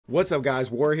What's up, guys?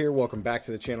 War here. Welcome back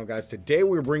to the channel, guys. Today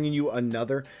we're bringing you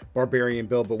another Barbarian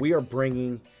build, but we are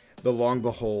bringing the long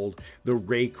behold, the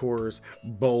Raekor's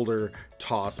Boulder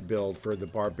toss build for the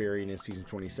Barbarian in season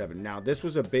 27. Now, this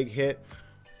was a big hit.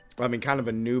 I mean, kind of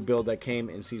a new build that came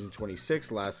in season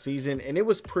 26 last season, and it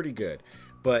was pretty good.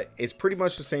 But it's pretty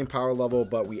much the same power level,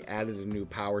 but we added a new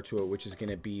power to it, which is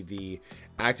going to be the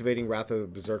activating Wrath of the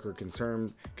Berserker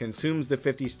consumes the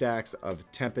 50 stacks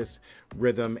of Tempest,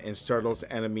 Rhythm, and startles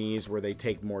enemies where they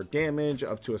take more damage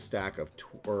up to a stack of,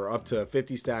 or up to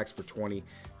 50 stacks for 20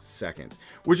 seconds,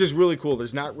 which is really cool.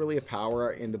 There's not really a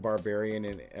power in the Barbarian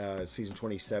in season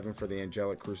 27 for the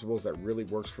angelic crucibles that really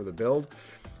works for the build.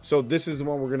 So this is the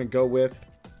one we're going to go with.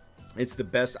 It's the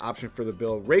best option for the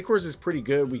build. Raekor's is pretty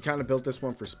good. We kind of built this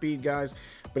one for speed, guys.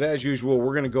 But as usual,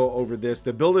 we're going to go over this.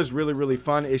 The build is really, really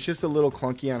fun. It's just a little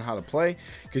clunky on how to play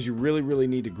because you really, really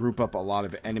need to group up a lot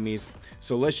of enemies.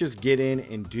 So let's just get in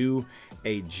and do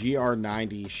a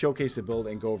GR90, showcase the build,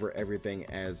 and go over everything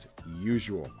as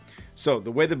usual. So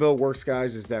the way the build works,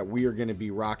 guys, is that we are going to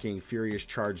be rocking Furious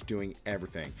Charge doing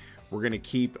everything. We're going to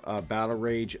keep Battle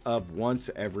Rage up once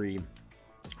every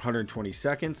 120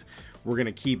 seconds. We're going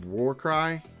to keep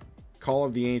Warcry, Call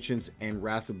of the Ancients, and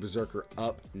Wrath of Berserker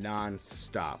up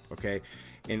non-stop, okay?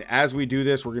 And as we do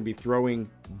this, we're going to be throwing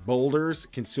boulders,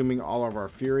 consuming all of our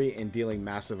fury, and dealing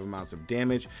massive amounts of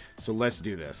damage. So let's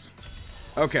do this.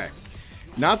 Okay.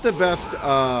 Not the best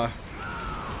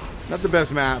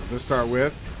map to start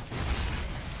with.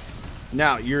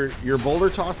 Now, your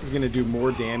boulder toss is going to do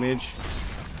more damage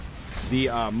the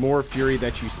more fury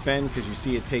that you spend, because you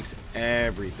see it takes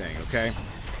everything, okay?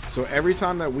 So every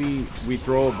time that we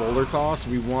throw a boulder toss,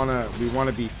 we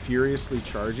wanna be furiously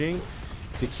charging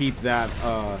to keep that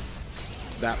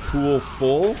that pool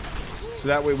full, so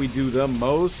that way we do the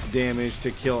most damage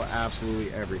to kill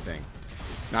absolutely everything.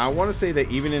 Now I want to say that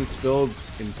even in speeds,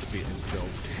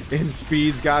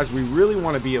 guys, we really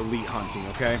want to be elite hunting,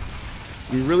 okay?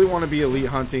 We really want to be elite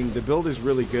hunting. The build is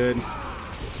really good.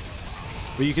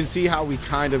 But you can see how we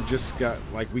kind of just got,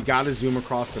 like, we got to zoom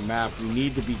across the map. We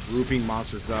need to be grouping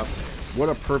monsters up. What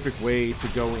a perfect way to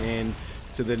go in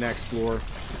to the next floor.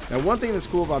 Now, one thing that's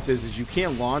cool about this is you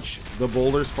can't launch the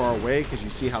boulders far away because you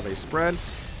see how they spread.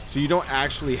 So you don't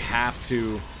actually have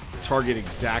to target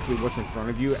exactly what's in front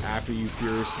of you after you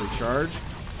furiously charge,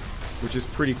 which is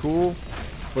pretty cool.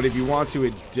 But if you want to,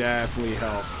 it definitely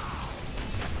helps.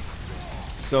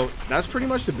 So that's pretty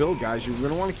much the build, guys. You're going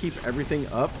to want to keep everything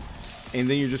up. And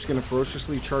then you're just going to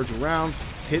ferociously charge around,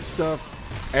 hit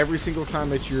stuff every single time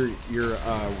that your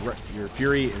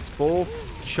fury is full.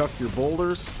 Chuck your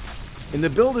boulders, and the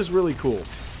build is really cool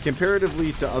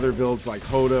comparatively to other builds like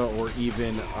Hoda or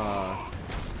even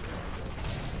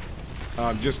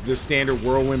just the standard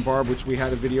whirlwind barb, which we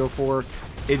had a video for.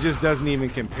 It just doesn't even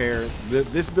compare.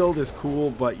 This build is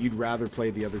cool, but you'd rather play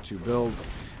the other two builds.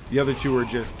 The other two are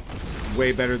just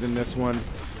way better than this one,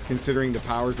 considering the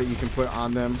powers that you can put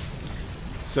on them.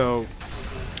 So,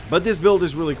 but this build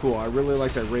is really cool. I really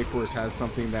like that Raekor's has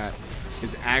something that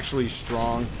is actually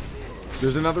strong.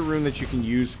 There's another rune that you can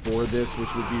use for this,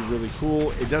 which would be really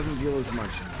cool. It doesn't deal as much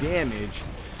damage,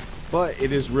 but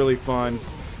it is really fun,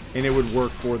 and it would work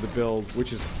for the build,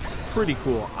 which is pretty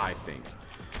cool, I think.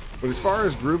 But as far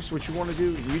as groups, what you want to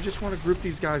do, you just want to group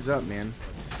these guys up, man.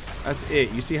 That's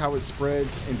it. You see how it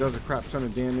spreads and does a crap ton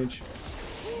of damage?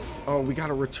 Oh, we got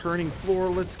a returning floor.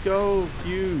 Let's go.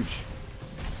 Huge.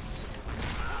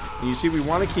 And you see, we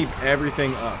want to keep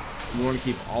everything up. We want to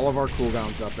keep all of our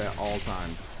cooldowns up at all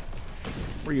times.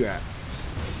 Where you at?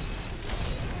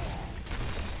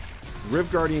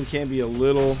 Rift Guardian can be a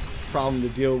little problem to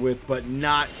deal with, but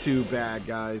not too bad,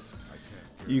 guys.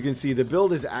 You can see the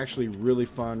build is actually really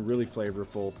fun, really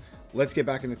flavorful. Let's get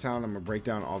back into town. I'm going to break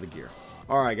down all the gear.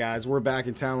 All right, guys, we're back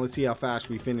in town. Let's see how fast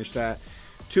we finish that.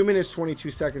 2 minutes, 22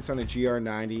 seconds on a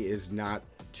GR90 is not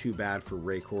too bad for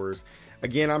Raekor's.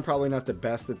 Again, I'm probably not the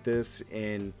best at this,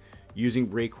 and using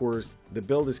Raekor's, the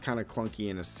build is kind of clunky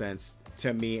in a sense,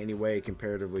 to me anyway,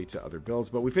 comparatively to other builds.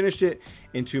 But we finished it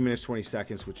in 2 minutes, 20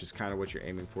 seconds, which is kind of what you're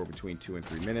aiming for, between 2 and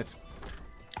 3 minutes.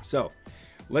 So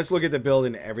let's look at the build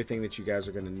and everything that you guys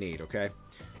are going to need, okay?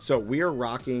 So we are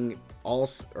rocking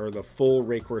the full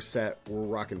Raekor set. We're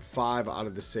rocking 5 out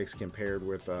of the 6 compared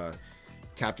with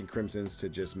Captain Crimson's to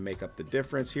just make up the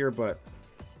difference here, but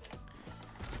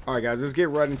all right, guys, let's get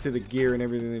right into the gear and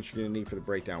everything that you're going to need for the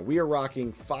breakdown. We are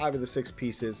rocking 5 of the 6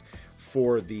 pieces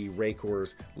for the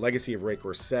Raekor's Legacy of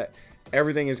Raekor set.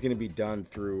 Everything is going to be done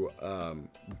through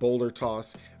boulder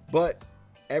toss, but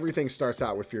everything starts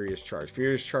out with Furious Charge.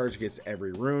 Furious Charge gets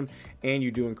every rune, and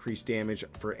you do increase damage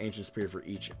for Ancient Spear for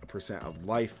each % of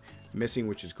life missing,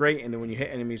 which is great. And then when you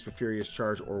hit enemies with furious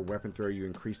charge or weapon throw, you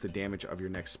increase the damage of your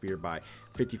next spear by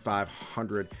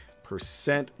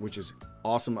 5,500%, which is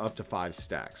awesome, up to 5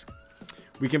 stacks.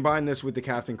 We combine this with the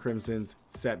Captain Crimson's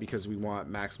set because we want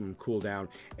maximum cooldown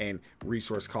and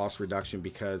resource cost reduction,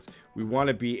 because we want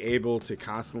to be able to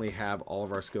constantly have all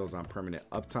of our skills on permanent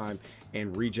uptime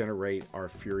and regenerate our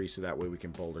fury, so that way we can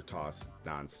boulder toss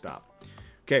non-stop.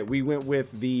 Okay, we went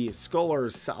with the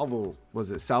Scholar's Salvo,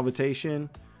 was it Salvatation?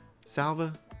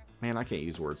 Salva? Man, I can't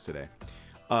use words today.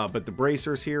 But the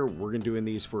bracers here, we're going to doing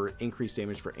these for increased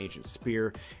damage for Ancient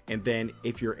Spear. And then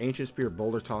if your Ancient Spear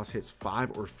Boulder Toss hits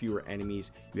 5 or fewer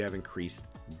enemies, you have increased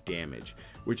damage,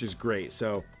 which is great.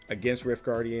 So against Rift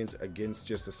Guardians, against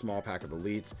just a small pack of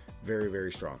elites, very,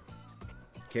 very strong.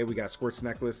 Okay, we got Squirt's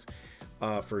Necklace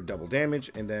for double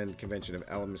damage, and then Convention of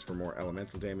Elements for more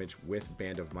elemental damage, with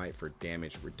Band of Might for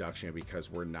damage reduction, because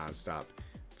we're non-stop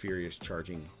furious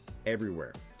charging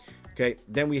everywhere. Okay,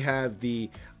 then we have the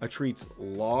Atreat's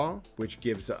Law, which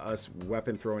gives us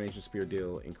weapon throw and Ancient Spear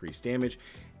deal increased damage.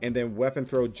 And then weapon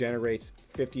throw generates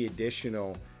 50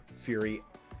 additional fury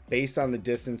based on the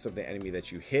distance of the enemy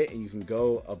that you hit, and you can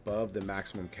go above the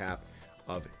maximum cap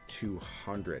of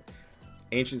 200.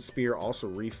 Ancient Spear also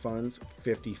refunds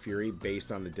 50 fury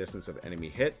based on the distance of enemy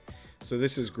hit. So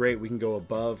this is great. We can go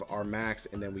above our max,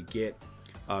 and then we get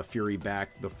fury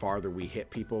back the farther we hit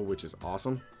people, which is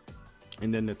awesome.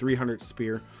 And then the 300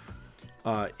 Spear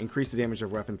increase the damage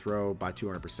of weapon throw by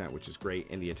 200%, which is great,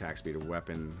 and the attack speed of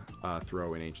weapon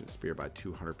throw and Ancient Spear by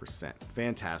 200%.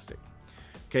 Fantastic.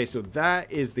 Okay, so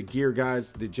that is the gear,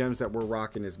 guys. The gems that we're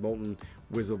rocking is Molten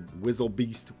Whizzle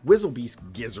Beast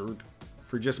Gizzard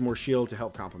for just more shield to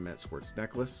help complement Squirt's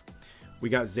Necklace. We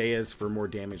got Zaya's for more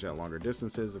damage at longer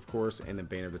distances, of course, and then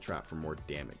Bane of the Trap for more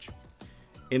damage.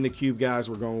 In the cube, guys,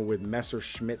 we're going with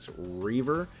Messerschmitt's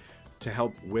Reaver to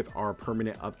help with our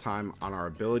permanent uptime on our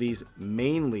abilities,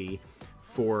 mainly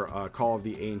for Call of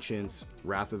the Ancients,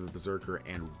 Wrath of the Berserker,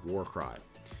 and Warcry.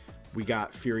 We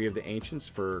got Fury of the Ancients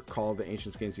for Call of the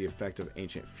Ancients gains the effect of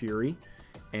Ancient Fury,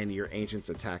 and your Ancients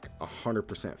attack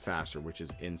 100% faster, which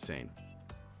is insane.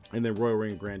 And then Royal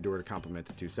Ring of Grandeur to complement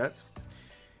the 2 sets.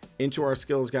 Into our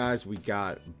skills, guys, we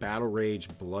got Battle Rage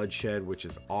Bloodshed, which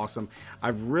is awesome.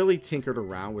 I've really tinkered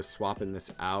around with swapping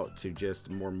this out to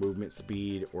just more movement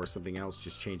speed or something else,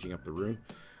 just changing up the rune.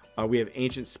 We have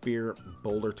Ancient Spear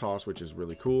Boulder Toss, which is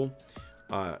really cool.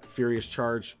 Furious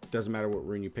Charge, doesn't matter what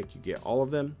rune you pick, you get all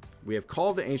of them. We have Call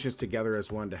of the Ancients together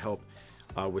as one to help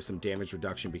with some damage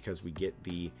reduction, because we get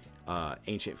the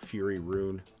Ancient Fury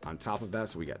rune on top of that,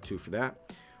 so we got 2 for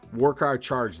that. Warcry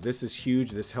Charge, this is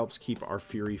huge. This helps keep our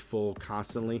fury full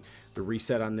constantly. The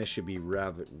reset on this should be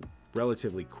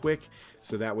relatively quick,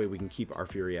 so that way we can keep our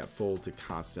fury at full to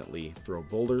constantly throw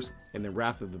boulders. And then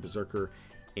Wrath of the Berserker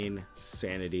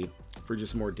Insanity for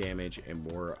just more damage and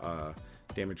more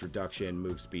damage reduction,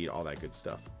 move speed, all that good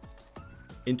stuff.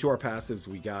 Into our passives,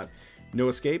 we got No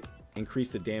Escape, increase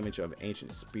the damage of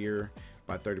Ancient Spear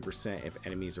by 30% if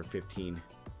enemies are 15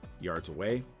 yards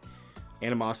away.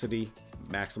 Animosity,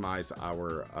 maximize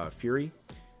our fury.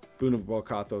 Boon of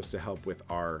Bolkathos to help with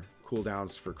our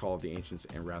cooldowns for Call of the Ancients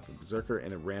and Wrath of the Berserker,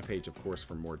 and then Rampage, of course,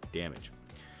 for more damage.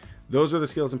 Those are the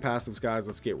skills and passives, guys.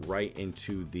 Let's get right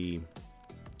into the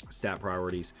stat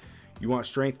priorities. You want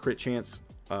Strength, Crit Chance,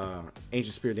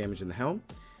 Ancient Spear damage in the helm.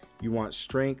 You want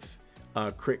Strength,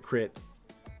 Crit,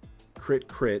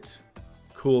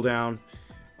 cooldown.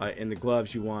 In the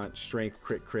gloves, you want Strength,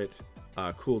 Crit,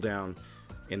 cooldown.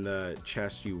 In the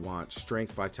chest, you want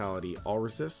Strength, Vitality, all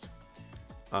resist.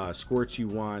 Squirts, you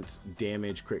want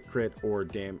damage, crit, or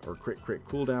crit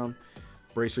cooldown.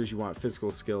 Bracers, you want physical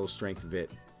skills, strength,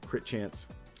 vit, crit chance.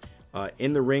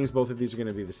 In the rings, both of these are going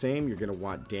to be the same. You're going to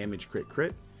want damage,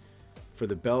 crit. For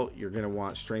the belt, you're going to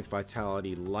want strength,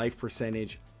 vitality, life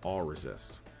percentage, all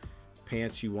resist.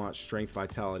 Pants, you want strength,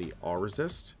 vitality, all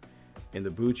resist. In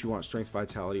the boots, you want strength,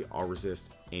 vitality, all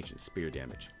resist, Ancient Spear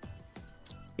damage.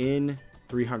 In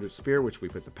 300 Spear, which we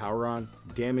put the power on,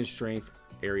 damage, strength,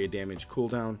 area damage,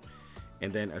 cooldown.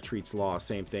 And then Atreat's Law,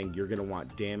 same thing. You're going to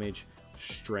want damage,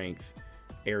 strength,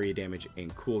 area damage,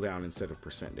 and cooldown instead of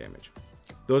percent damage.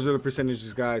 Those are the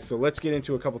percentages, guys. So let's get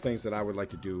into a couple things that I would like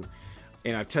to do,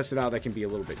 and I've tested out that can be a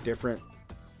little bit different.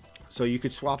 So you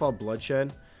could swap out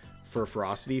Bloodshed for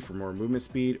Ferocity for more movement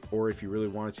speed, or if you really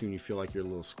wanted to and you feel like you're a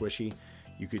little squishy,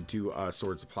 you could do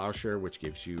Swords of Plowshare, which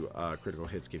gives you critical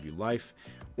hits, give you life.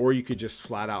 Or you could just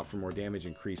flat out for more damage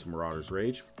increase Marauder's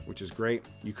Rage, which is great.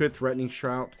 You could Threatening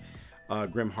Shout,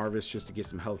 Grim Harvest just to get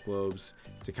some health globes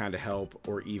to kind of help,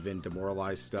 or even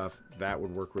demoralize stuff. That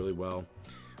would work really well.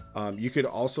 You could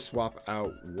also swap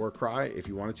out Warcry if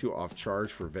you wanted to off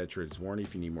charge for Veteran's Warning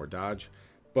if you need more dodge.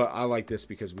 But I like this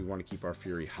because we want to keep our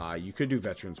Fury high. You could do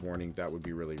Veteran's Warning. That would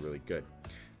be really, really good.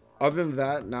 Other than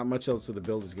that, not much else of the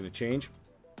build is going to change.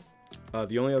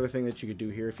 The only other thing that you could do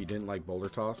here if you didn't like Boulder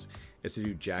Toss is to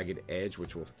do Jagged Edge,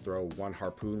 which will throw one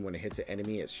harpoon. When it hits an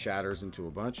enemy, it shatters into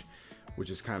a bunch, which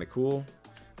is kind of cool.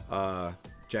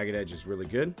 Jagged Edge is really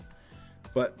good.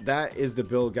 But that is the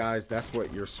build, guys. That's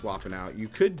what you're swapping out. You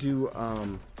could do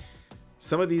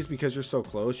some of these, because you're so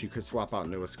close, you could swap out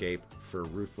No Escape for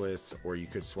Ruthless, or you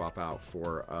could swap out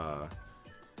for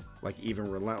like even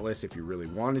Relentless if you really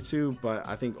wanted to. But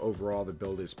I think overall the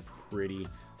build is pretty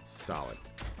solid.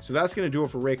 So that's going to do it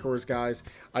for Raekors, guys.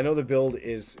 I know the build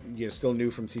is, you know, still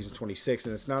new from season 26,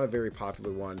 and it's not a very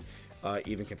popular one,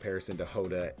 even comparison to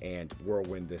Hoda and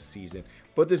Whirlwind this season.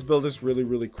 But this build is really,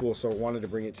 really cool, so I wanted to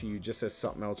bring it to you just as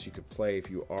something else you could play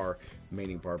if you are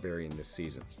maining Barbarian this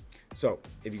season. So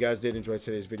if you guys did enjoy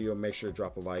today's video, make sure to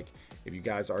drop a like. If you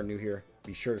guys are new here,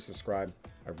 be sure to subscribe.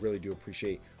 I really do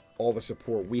appreciate all the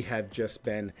support. We have just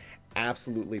been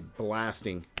absolutely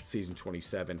blasting season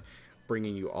 27,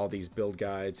 bringing you all these build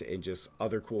guides and just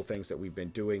other cool things that we've been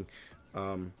doing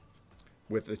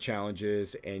with the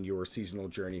challenges and your seasonal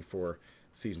journey for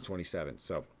season 27.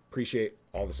 So appreciate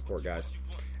all the support, guys.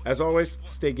 As always,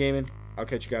 stay gaming. I'll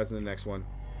catch you guys in the next one.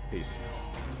 Peace.